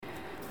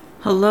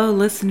Hello,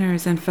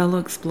 listeners and fellow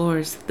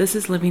explorers. This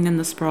is Living in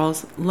the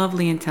Sprawl's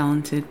lovely and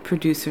talented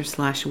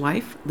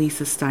producer/wife,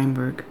 Lisa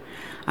Steinberg.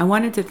 I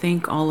wanted to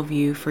thank all of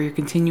you for your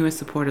continuous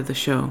support of the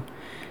show.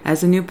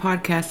 As a new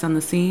podcast on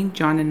the scene,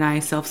 John and I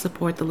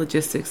self-support the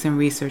logistics and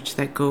research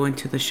that go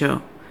into the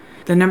show.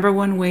 The number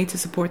one way to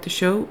support the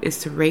show is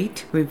to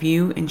rate,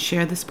 review, and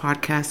share this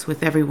podcast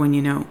with everyone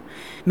you know.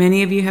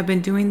 Many of you have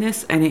been doing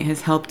this, and it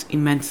has helped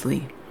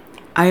immensely.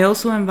 I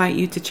also invite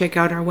you to check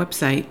out our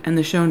website and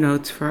the show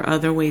notes for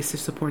other ways to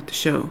support the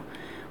show.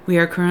 We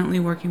are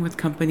currently working with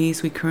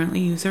companies we currently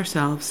use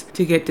ourselves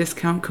to get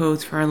discount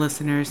codes for our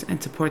listeners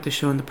and support the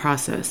show in the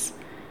process.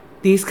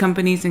 These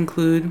companies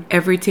include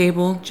Every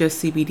Table,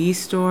 Just CBD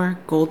Store,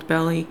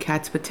 Goldbelly,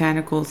 Cat's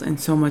Botanicals, and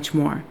so much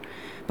more.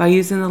 By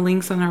using the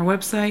links on our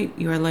website,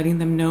 you are letting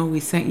them know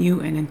we sent you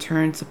and in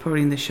turn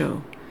supporting the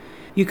show.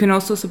 You can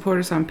also support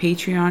us on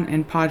Patreon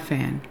and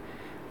Podfan.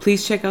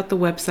 Please check out the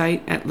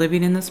website at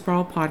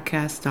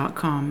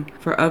livinginthesprawlpodcast.com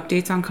for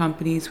updates on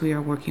companies we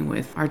are working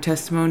with, our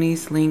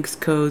testimonies, links,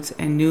 codes,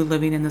 and new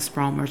Living in the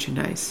Sprawl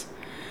merchandise.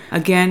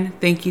 Again,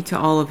 thank you to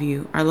all of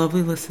you, our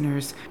lovely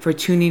listeners, for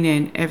tuning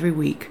in every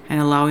week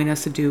and allowing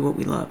us to do what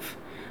we love.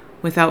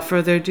 Without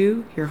further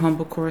ado, your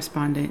humble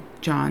correspondent,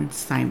 John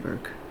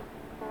Steinberg.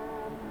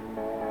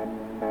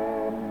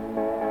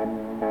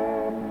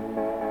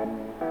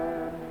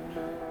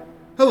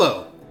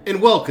 Hello,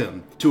 and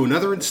welcome to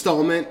another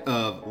installment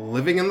of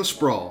Living in the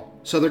Sprawl,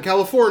 Southern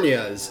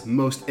California's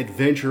most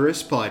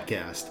adventurous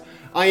podcast.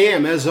 I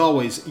am, as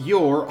always,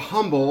 your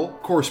humble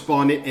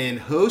correspondent and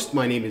host.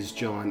 My name is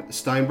John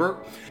Steinberg,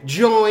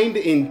 joined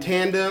in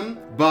tandem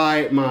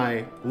by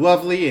my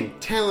lovely and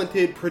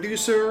talented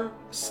producer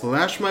 /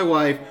 my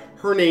wife.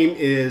 Her name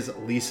is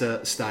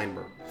Lisa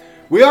Steinberg.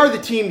 We are the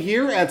team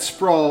here at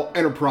Sprawl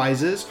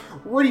Enterprises,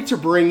 ready to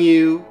bring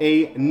you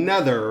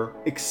another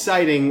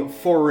exciting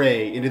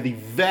foray into the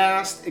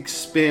vast,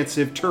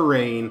 expansive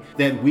terrain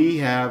that we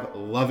have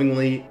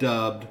lovingly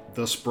dubbed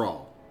the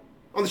Sprawl.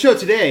 On the show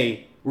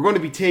today, we're going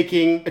to be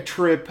taking a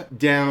trip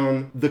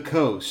down the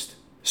coast,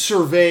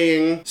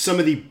 surveying some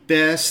of the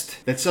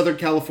best that Southern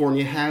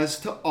California has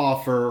to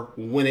offer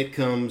when it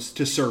comes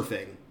to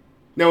surfing.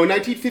 Now, in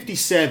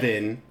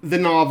 1957, the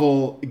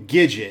novel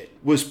Gidget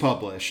was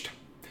published.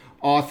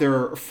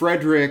 Author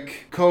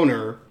Frederick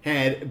Kohner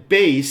had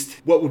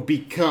based what would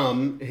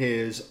become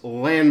his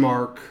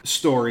landmark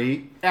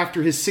story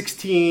after his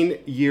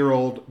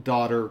 16-year-old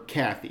daughter,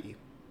 Kathy.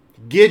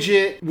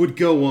 Gidget would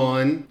go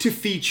on to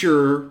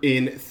feature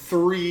in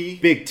 3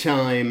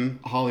 big-time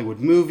Hollywood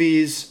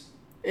movies,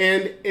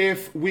 and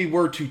if we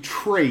were to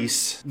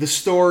trace the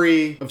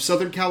story of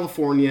Southern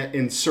California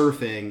and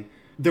surfing,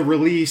 the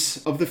release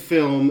of the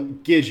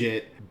film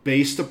Gidget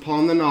based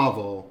upon the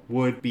novel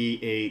would be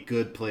a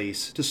good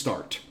place to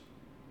start.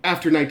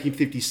 After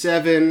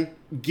 1957,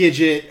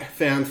 Gidget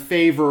found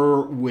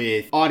favor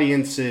with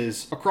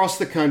audiences across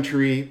the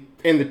country,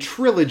 and the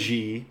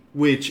trilogy,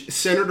 which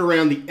centered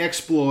around the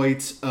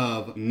exploits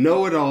of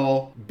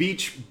know-it-all,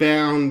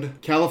 beach-bound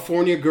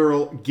California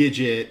girl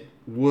Gidget,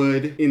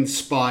 would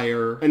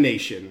inspire a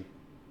nation.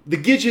 The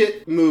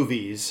Gidget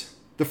movies,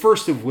 the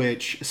first of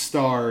which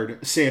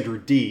starred Sandra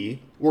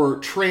Dee, were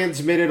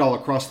transmitted all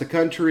across the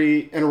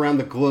country and around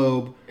the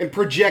globe and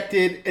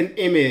projected an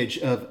image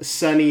of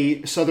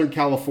sunny Southern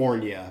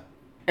California.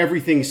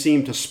 Everything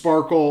seemed to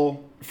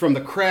sparkle, from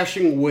the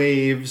crashing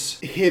waves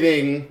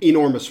hitting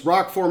enormous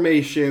rock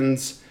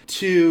formations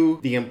to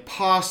the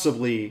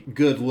impossibly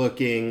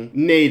good-looking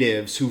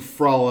natives who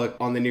frolic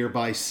on the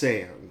nearby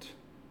sand.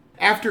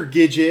 After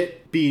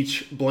Gidget,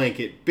 Beach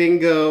Blanket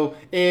Bingo,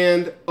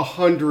 and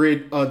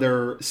 100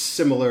 other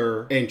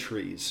similar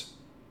entries.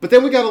 But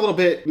then we got a little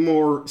bit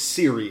more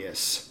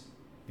serious.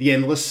 The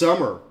Endless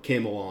Summer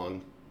came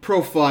along,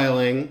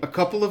 profiling a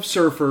couple of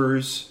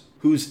surfers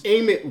whose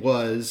aim it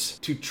was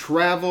to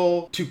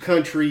travel to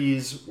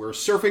countries where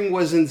surfing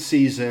was in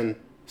season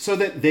so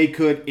that they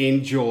could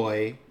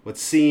enjoy what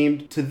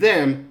seemed to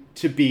them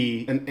to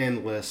be an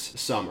endless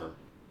summer.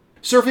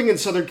 Surfing in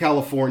Southern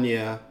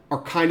California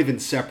are kind of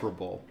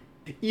inseparable,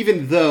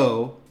 even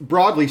though,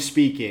 broadly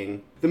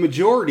speaking, the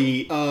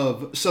majority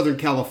of Southern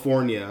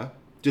California,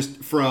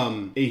 just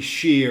from a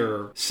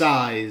sheer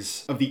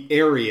size of the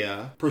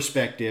area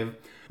perspective,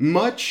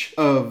 much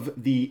of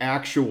the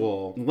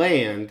actual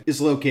land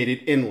is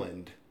located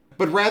inland.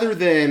 But rather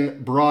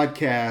than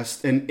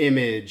broadcast an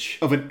image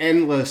of an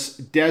endless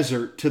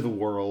desert to the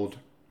world,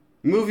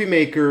 movie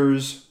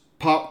makers,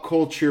 pop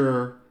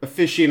culture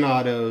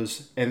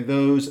aficionados, and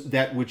those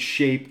that would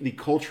shape the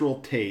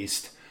cultural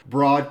taste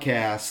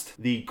broadcast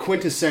the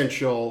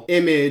quintessential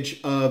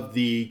image of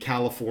the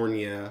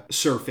California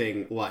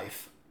surfing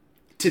life.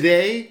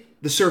 Today,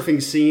 the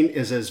surfing scene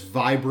is as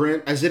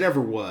vibrant as it ever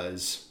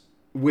was,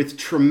 with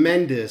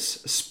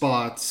tremendous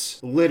spots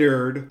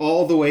littered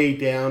all the way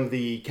down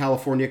the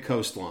California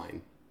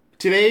coastline.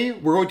 Today,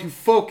 we're going to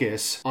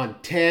focus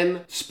on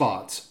 10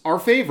 spots, our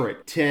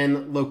favorite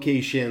 10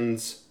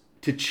 locations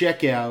to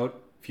check out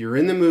if you're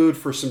in the mood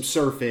for some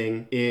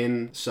surfing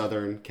in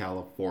Southern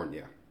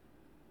California.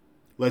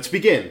 Let's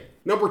begin.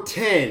 Number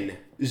 10,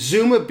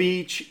 Zuma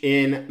Beach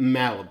in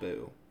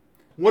Malibu.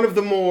 One of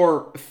the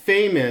more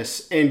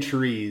famous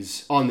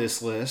entries on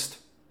this list,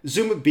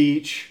 Zuma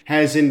Beach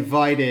has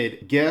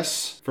invited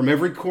guests from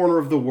every corner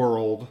of the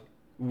world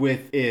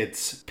with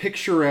its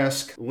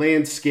picturesque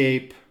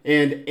landscape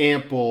and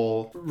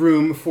ample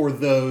room for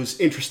those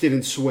interested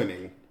in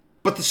swimming.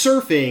 But the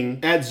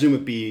surfing at Zuma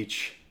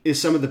Beach is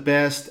some of the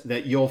best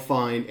that you'll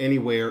find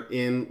anywhere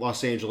in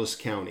Los Angeles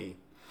County.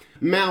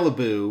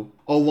 Malibu,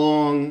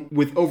 along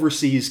with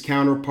overseas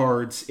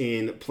counterparts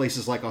in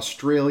places like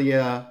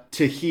Australia,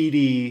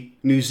 Tahiti,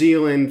 New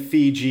Zealand,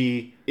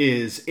 Fiji,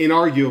 is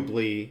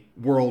inarguably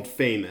world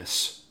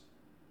famous.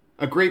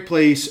 A great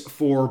place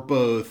for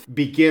both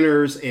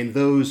beginners and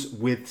those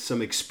with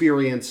some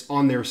experience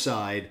on their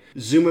side,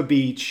 Zuma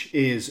Beach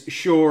is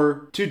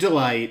sure to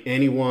delight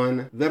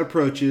anyone that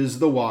approaches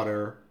the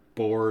water,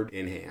 board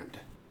in hand.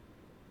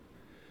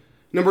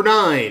 Number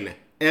 9,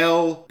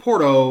 El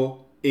Porto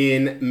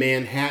in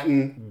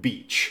Manhattan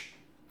Beach.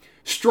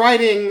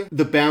 Striding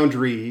the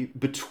boundary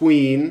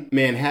between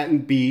Manhattan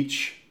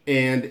Beach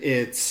and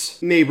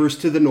its neighbors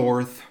to the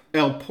north,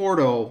 El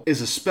Porto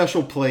is a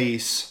special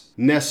place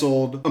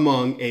nestled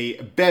among a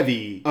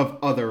bevy of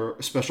other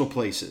special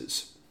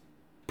places.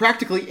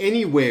 Practically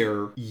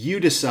anywhere you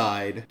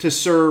decide to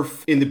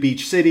surf in the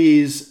beach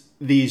cities,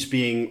 these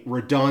being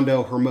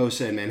Redondo,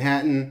 Hermosa, and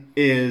Manhattan,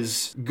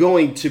 is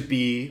going to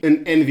be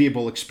an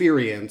enviable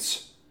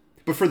experience.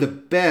 But for the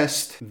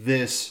best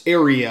this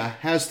area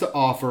has to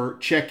offer,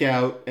 check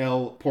out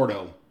El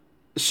Porto.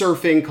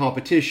 Surfing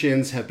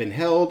competitions have been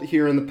held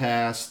here in the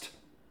past.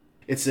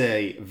 It's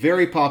a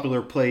very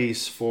popular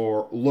place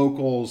for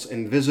locals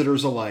and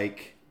visitors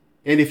alike.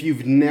 And if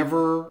you've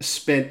never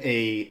spent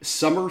a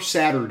summer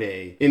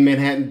Saturday in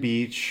Manhattan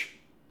Beach,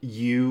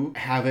 you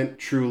haven't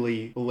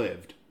truly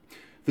lived.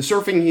 The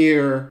surfing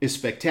here is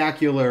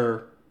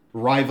spectacular,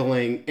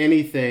 rivaling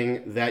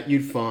anything that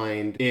you'd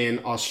find in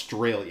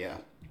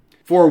Australia.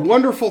 For a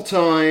wonderful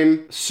time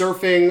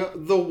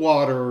surfing the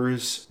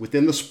waters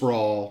within the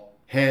sprawl,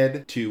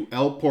 head to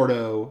El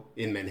Porto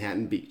in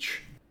Manhattan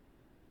Beach.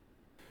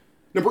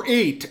 Number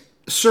 8,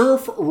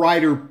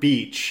 Surfrider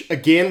Beach.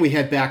 Again, we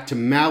head back to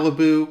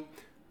Malibu.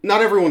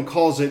 Not everyone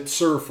calls it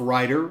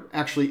Surfrider.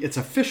 Actually, its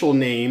official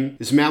name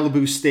is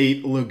Malibu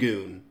State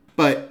Lagoon.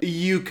 But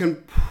you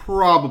can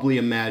probably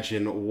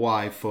imagine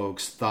why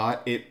folks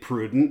thought it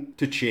prudent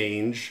to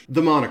change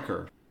the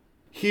moniker.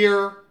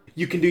 Here,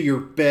 you can do your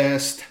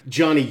best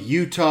Johnny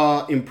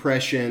Utah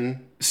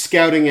impression,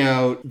 scouting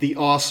out the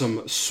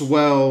awesome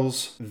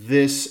swells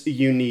this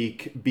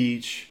unique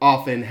beach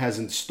often has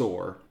in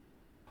store.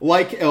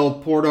 Like El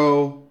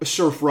Porto,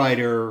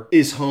 Surfrider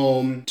is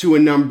home to a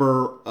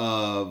number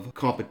of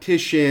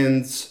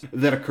competitions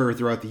that occur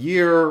throughout the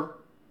year.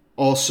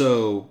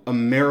 Also, a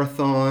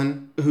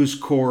marathon whose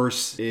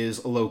course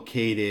is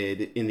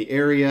located in the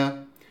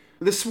area.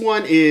 This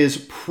one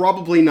is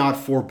probably not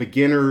for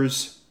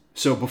beginners,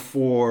 so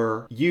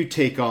before you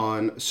take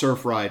on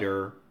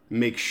Surfrider,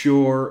 make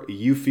sure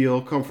you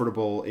feel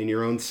comfortable in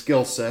your own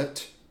skill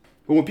set.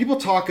 But when people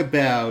talk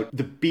about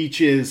the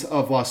beaches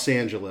of Los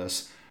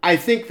Angeles, I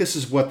think this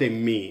is what they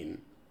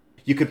mean.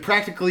 You could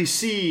practically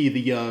see the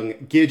young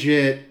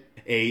Gidget,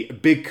 a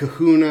Big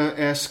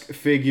Kahuna-esque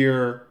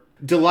figure,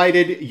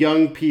 delighted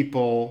young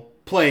people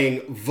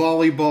playing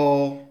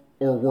volleyball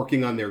or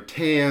working on their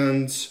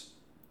tans.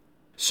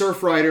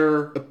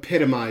 Surfrider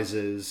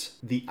epitomizes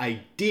the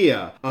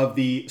idea of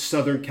the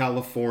Southern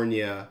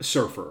California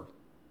surfer.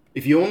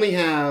 If you only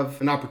have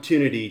an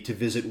opportunity to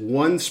visit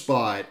one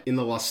spot in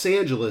the Los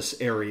Angeles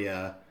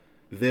area,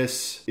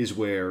 this is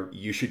where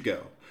you should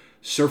go.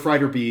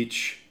 Surfrider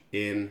Beach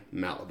in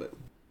Malibu.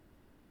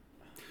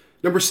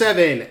 Number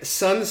 7,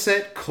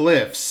 Sunset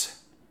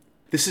Cliffs.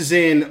 This is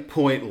in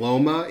Point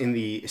Loma in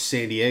the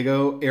San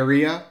Diego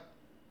area.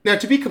 Now,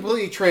 to be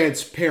completely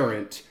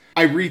transparent,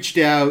 I reached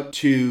out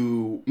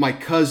to my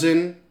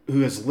cousin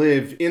who has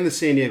lived in the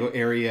San Diego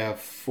area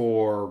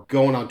for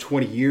going on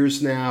 20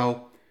 years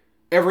now.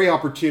 Every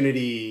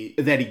opportunity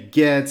that he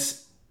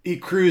gets, he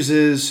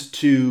cruises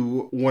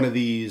to one of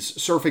these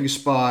surfing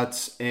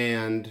spots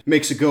and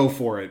makes a go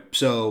for it.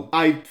 So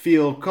I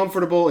feel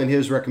comfortable in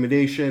his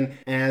recommendation,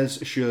 as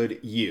should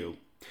you.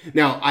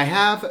 Now, I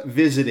have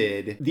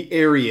visited the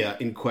area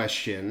in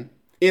question,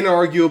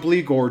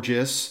 inarguably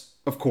gorgeous,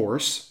 of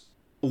course,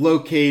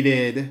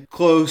 located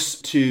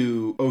close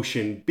to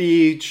Ocean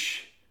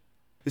Beach.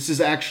 This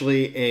is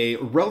actually a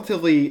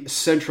relatively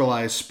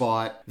centralized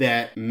spot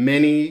that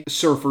many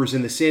surfers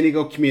in the San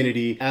Diego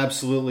community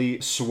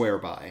absolutely swear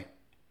by.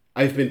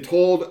 I've been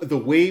told the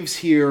waves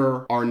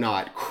here are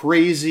not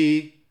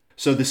crazy,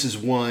 so this is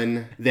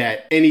one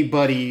that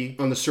anybody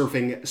on the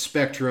surfing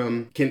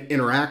spectrum can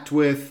interact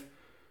with.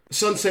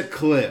 Sunset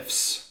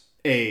Cliffs,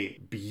 a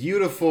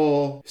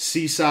beautiful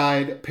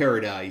seaside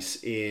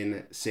paradise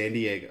in San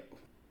Diego.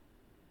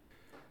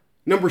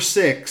 Number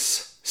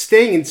 6,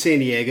 staying in San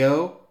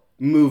Diego,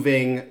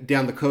 moving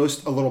down the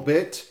coast a little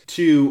bit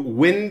to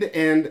Wind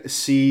and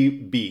Sea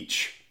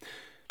Beach.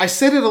 I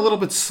said it a little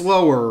bit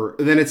slower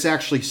than it's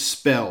actually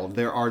spelled.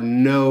 There are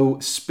no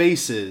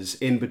spaces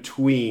in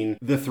between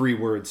the three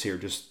words here,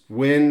 just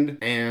wind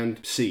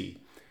and sea.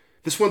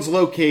 This one's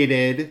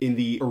located in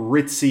the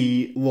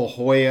ritzy La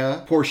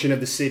Jolla portion of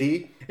the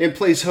city and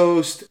plays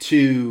host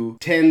to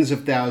tens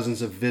of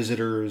thousands of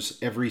visitors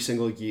every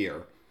single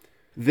year.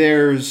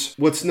 There's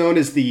what's known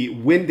as the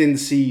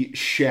Windansea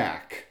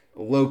Shack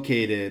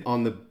located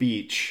on the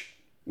beach,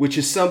 which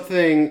is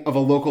something of a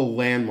local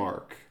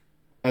landmark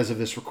as of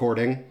this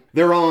recording.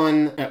 They're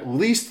on at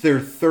least their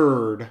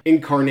third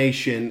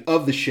incarnation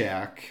of the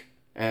shack,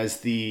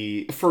 as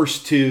the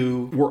first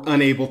two were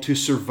unable to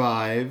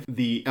survive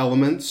the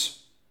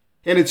elements.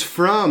 And it's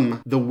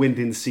from the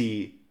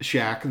Windansea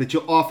Shack that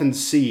you'll often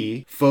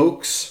see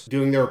folks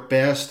doing their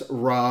best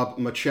Rob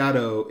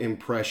Machado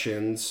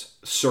impressions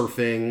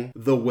surfing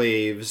the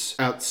waves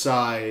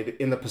outside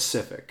in the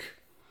Pacific.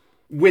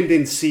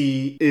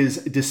 Windansea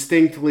is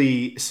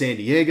distinctly San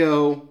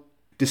Diego,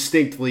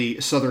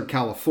 distinctly Southern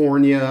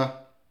California,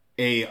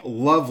 a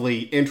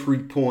lovely entry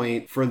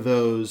point for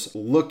those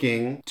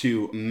looking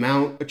to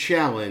mount a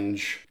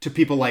challenge to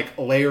people like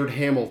Laird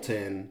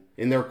Hamilton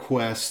in their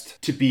quest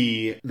to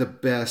be the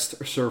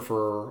best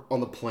surfer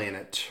on the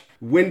planet.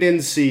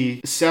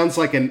 Windansea sounds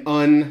like an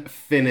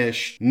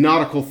unfinished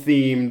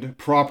nautical-themed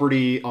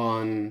property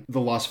on the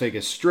Las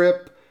Vegas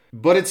Strip,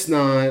 but it's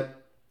not.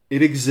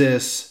 It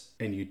exists,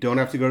 and you don't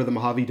have to go to the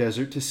Mojave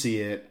Desert to see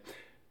it.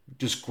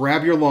 Just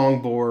grab your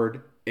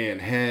longboard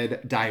and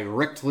head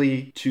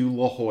directly to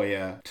La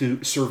Jolla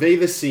to survey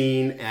the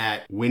scene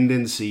at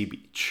Windansea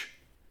Beach.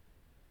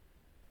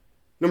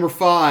 Number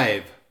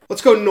 5,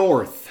 let's go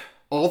north,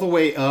 all the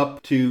way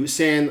up to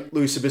San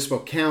Luis Obispo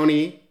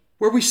County,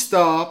 where we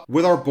stop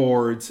with our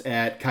boards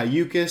at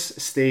Cayucos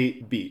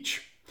State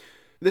Beach.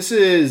 This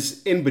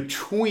is in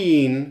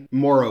between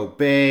Morro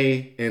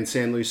Bay and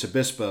San Luis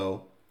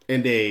Obispo,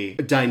 and a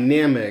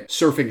dynamic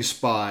surfing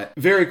spot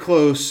very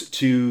close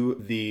to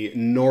the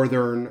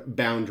northern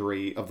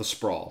boundary of the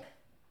sprawl.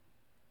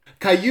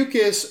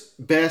 Cayucos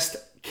best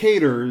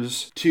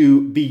caters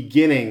to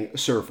beginning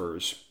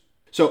surfers.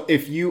 So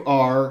if you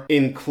are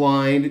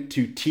inclined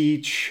to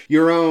teach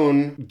your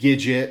own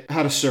Gidget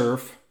how to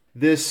surf,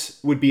 this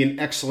would be an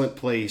excellent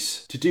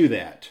place to do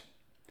that.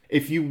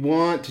 If you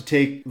want to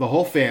take the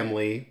whole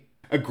family,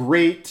 a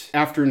great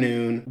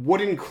afternoon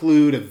would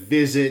include a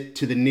visit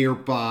to the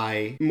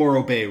nearby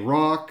Morro Bay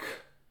Rock.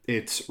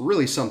 It's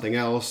really something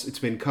else. It's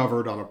been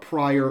covered on a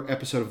prior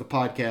episode of the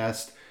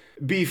podcast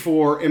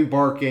before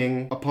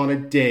embarking upon a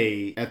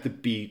day at the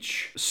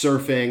beach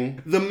surfing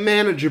the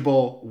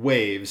manageable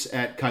waves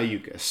at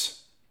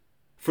Cayucos.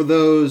 For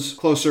those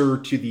closer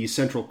to the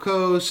Central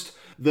Coast,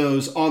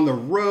 those on the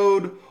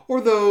road, or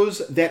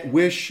those that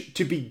wish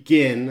to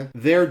begin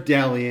their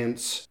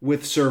dalliance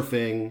with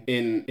surfing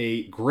in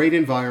a great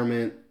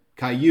environment,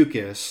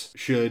 Cayucos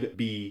should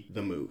be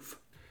the move.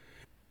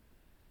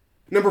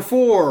 Number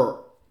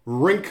 4,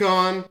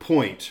 Rincon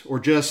Point, or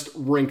just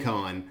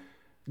Rincon.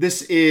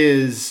 This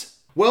is,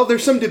 well,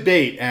 there's some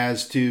debate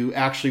as to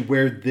actually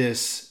where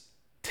this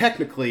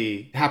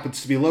technically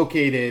happens to be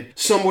located.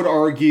 Some would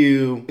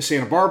argue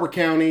Santa Barbara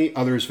County,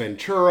 others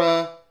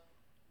Ventura.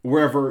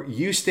 Wherever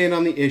you stand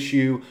on the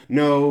issue,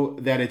 know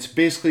that it's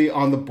basically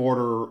on the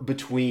border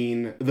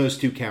between those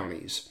two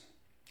counties.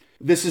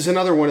 This is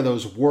another one of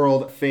those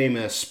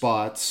world-famous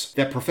spots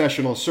that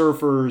professional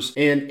surfers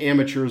and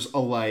amateurs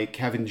alike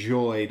have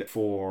enjoyed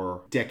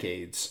for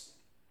decades.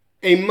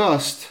 A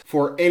must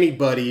for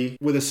anybody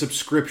with a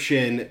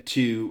subscription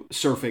to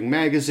Surfing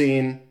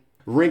Magazine.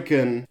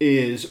 Rincon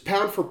is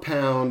pound for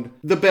pound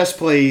the best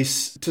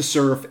place to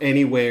surf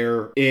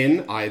anywhere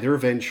in either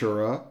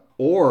Ventura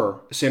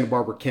or Santa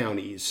Barbara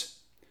counties.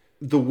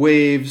 The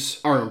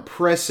waves are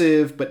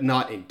impressive but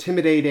not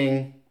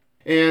intimidating.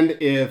 And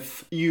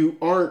if you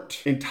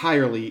aren't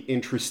entirely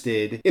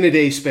interested in a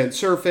day spent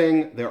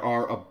surfing, there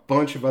are a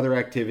bunch of other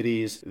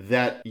activities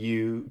that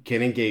you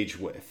can engage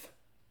with.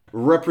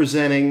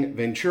 Representing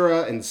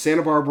Ventura and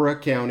Santa Barbara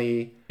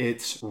County,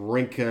 it's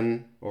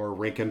Rincon or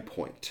Rincon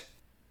Point.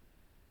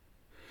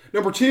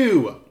 Number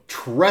 2,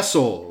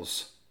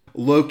 Trestles.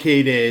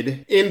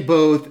 Located in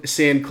both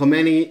San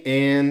Clemente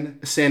and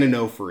San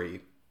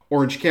Onofre,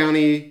 Orange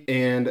County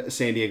and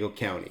San Diego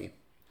County.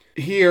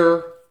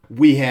 Here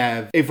we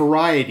have a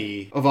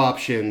variety of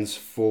options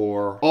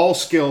for all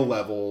skill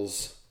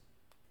levels.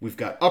 We've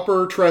got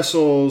upper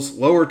trestles,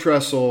 lower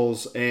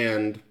trestles,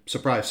 and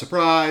surprise,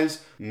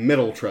 surprise,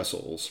 middle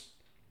trestles.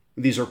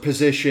 These are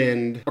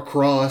positioned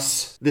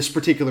across this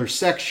particular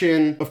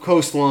section of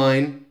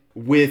coastline,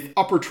 with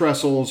upper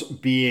trestles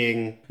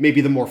being maybe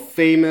the more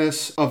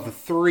famous of the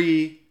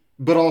three,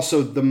 but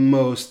also the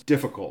most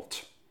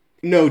difficult.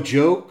 No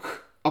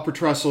joke, upper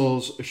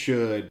trestles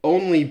should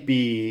only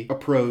be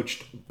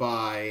approached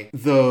by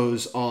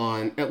those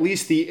on at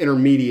least the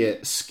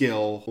intermediate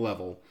skill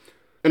level.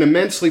 An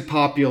immensely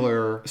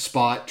popular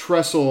spot,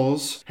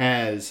 Trestles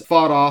has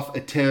fought off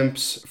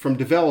attempts from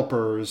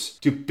developers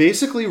to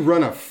basically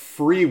run a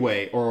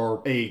freeway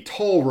or a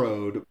toll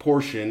road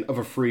portion of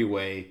a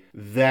freeway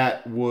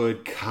that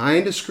would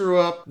kind of screw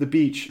up the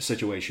beach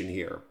situation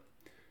here.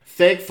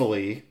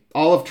 Thankfully,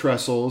 all of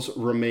Trestles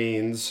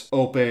remains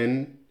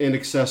open and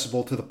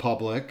accessible to the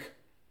public.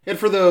 And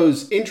for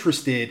those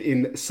interested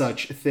in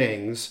such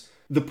things,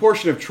 the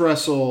portion of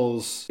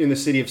Trestles in the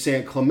city of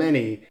San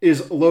Clemente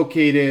is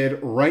located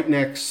right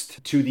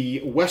next to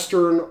the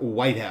Western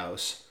White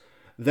House.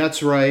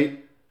 That's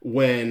right,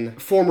 when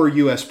former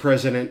U.S.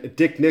 President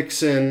Dick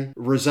Nixon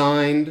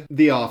resigned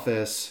the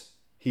office,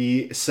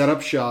 he set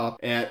up shop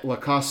at La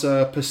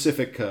Casa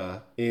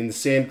Pacifica in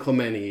San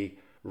Clemente,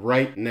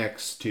 right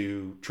next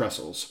to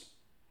Trestles.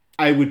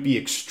 I would be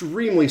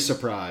extremely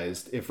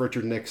surprised if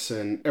Richard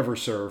Nixon ever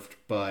served,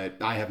 but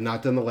I have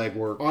not done the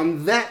legwork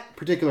on that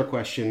particular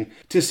question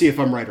to see if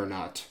I'm right or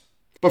not.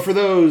 But for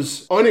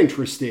those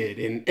uninterested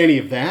in any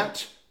of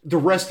that, the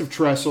rest of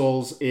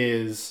Trestles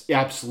is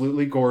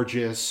absolutely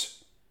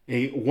gorgeous,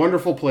 a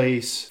wonderful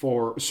place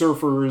for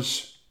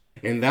surfers,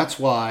 and that's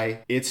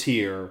why it's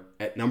here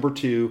at number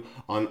 2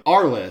 on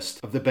our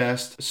list of the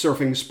best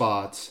surfing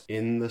spots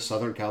in the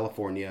Southern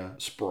California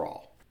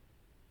sprawl.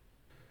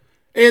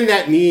 And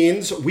that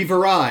means we've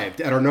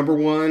arrived at our number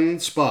 1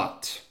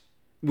 spot.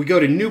 We go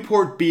to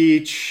Newport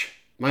Beach,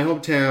 my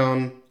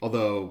hometown,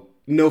 although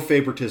no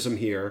favoritism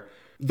here,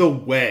 The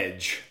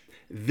Wedge.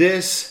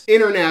 This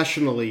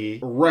internationally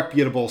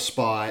reputable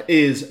spot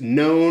is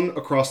known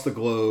across the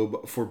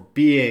globe for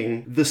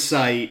being the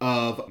site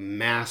of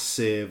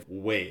massive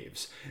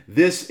waves.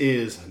 This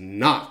is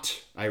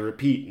not, I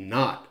repeat,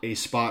 not a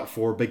spot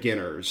for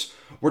beginners.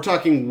 We're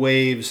talking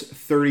waves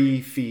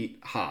 30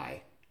 feet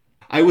high.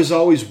 I was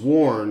always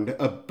warned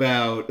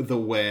about the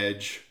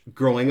Wedge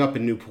growing up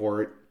in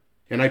Newport,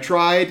 and I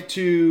tried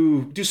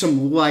to do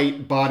some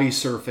light body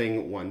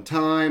surfing one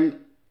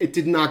time. It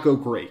did not go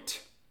great.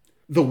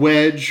 The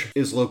Wedge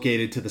is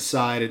located to the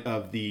side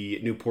of the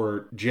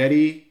Newport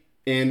Jetty,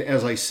 and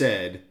as I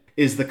said,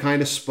 is the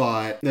kind of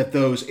spot that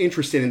those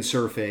interested in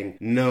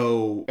surfing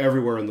know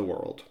everywhere in the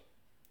world.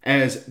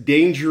 As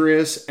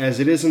dangerous as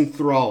it is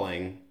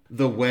enthralling,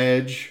 the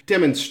Wedge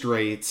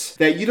demonstrates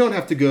that you don't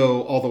have to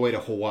go all the way to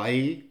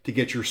Hawaii to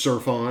get your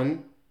surf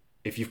on.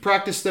 If you've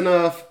practiced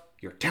enough,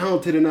 you're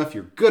talented enough,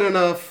 you're good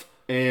enough,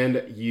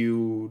 and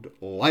you'd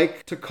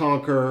like to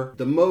conquer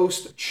the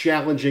most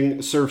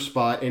challenging surf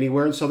spot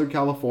anywhere in Southern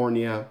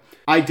California,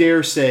 I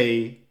dare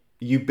say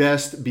you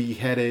best be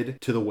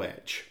headed to the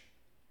Wedge.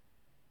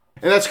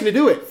 And that's going to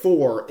do it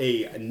for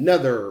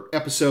another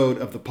episode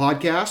of the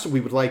podcast.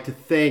 We would like to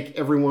thank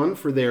everyone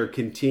for their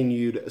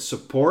continued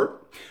support.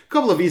 A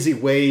couple of easy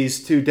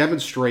ways to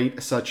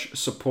demonstrate such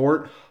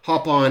support.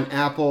 Hop on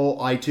Apple,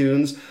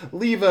 iTunes,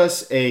 leave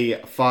us a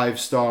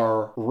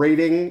 5-star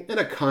rating and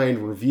a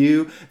kind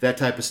review. That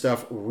type of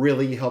stuff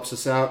really helps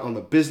us out on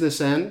the business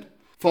end.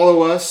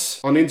 Follow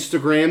us on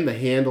Instagram. The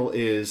handle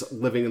is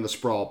Living in the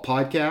Sprawl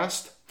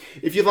Podcast.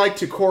 If you'd like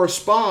to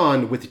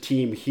correspond with the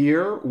team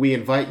here, we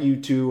invite you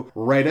to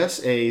write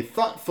us a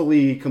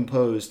thoughtfully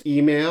composed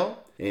email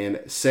and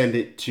send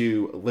it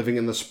to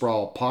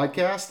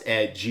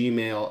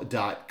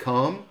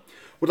livinginthesprawlpodcast@gmail.com.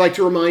 Would like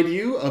to remind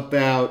you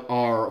about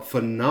our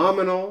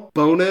phenomenal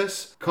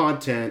bonus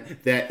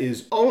content that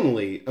is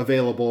only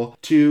available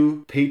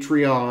to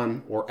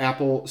Patreon or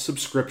Apple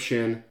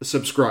subscription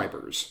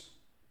subscribers.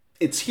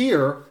 It's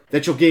here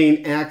that you'll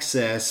gain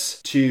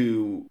access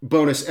to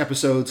bonus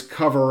episodes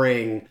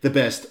covering the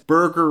best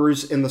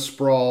burgers in the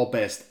sprawl,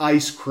 best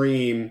ice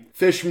cream,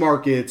 fish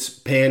markets,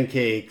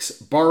 pancakes,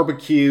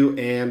 barbecue,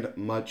 and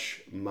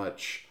much,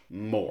 much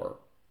more.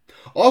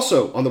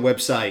 Also on the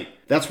website,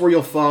 that's where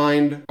you'll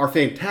find our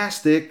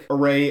fantastic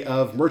array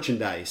of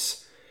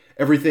merchandise.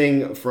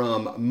 Everything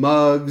from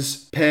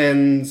mugs,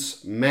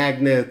 pens,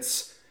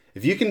 magnets.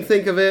 If you can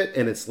think of it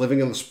and it's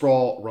Living in the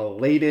Sprawl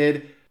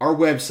related, our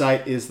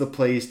website is the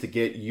place to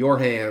get your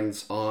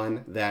hands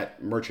on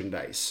that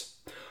merchandise.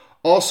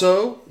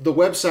 Also, the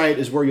website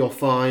is where you'll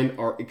find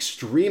our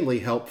extremely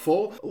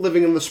helpful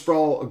Living in the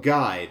Sprawl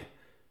guide.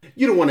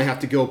 You don't want to have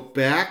to go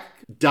back,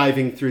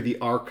 diving through the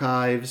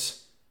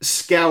archives,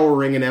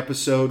 scouring an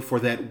episode for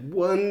that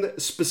one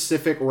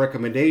specific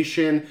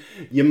recommendation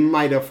you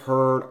might have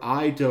heard,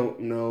 I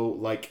don't know,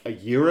 like a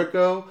year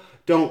ago.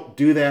 Don't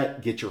do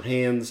that. Get your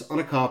hands on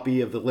a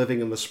copy of the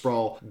Living in the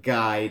Sprawl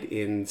guide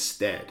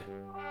instead.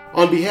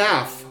 On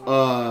behalf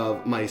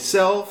of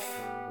myself,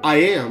 I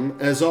am,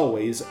 as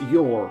always,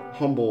 your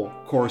humble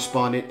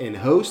correspondent and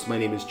host. My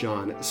name is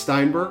John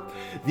Steinberg.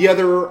 The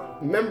other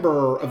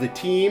member of the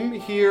team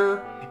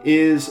here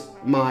is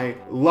my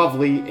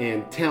lovely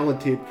and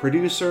talented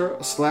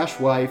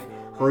producer/wife.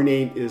 Her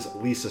name is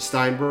Lisa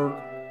Steinberg.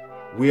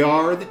 We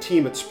are the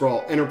team at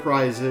Sprawl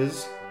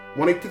Enterprises,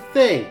 wanting to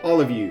thank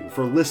all of you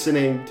for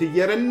listening to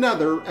yet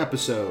another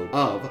episode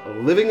of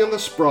Living in the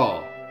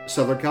Sprawl,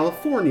 Southern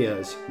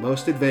California's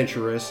most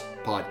adventurous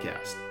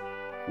podcast.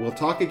 We'll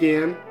talk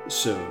again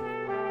soon.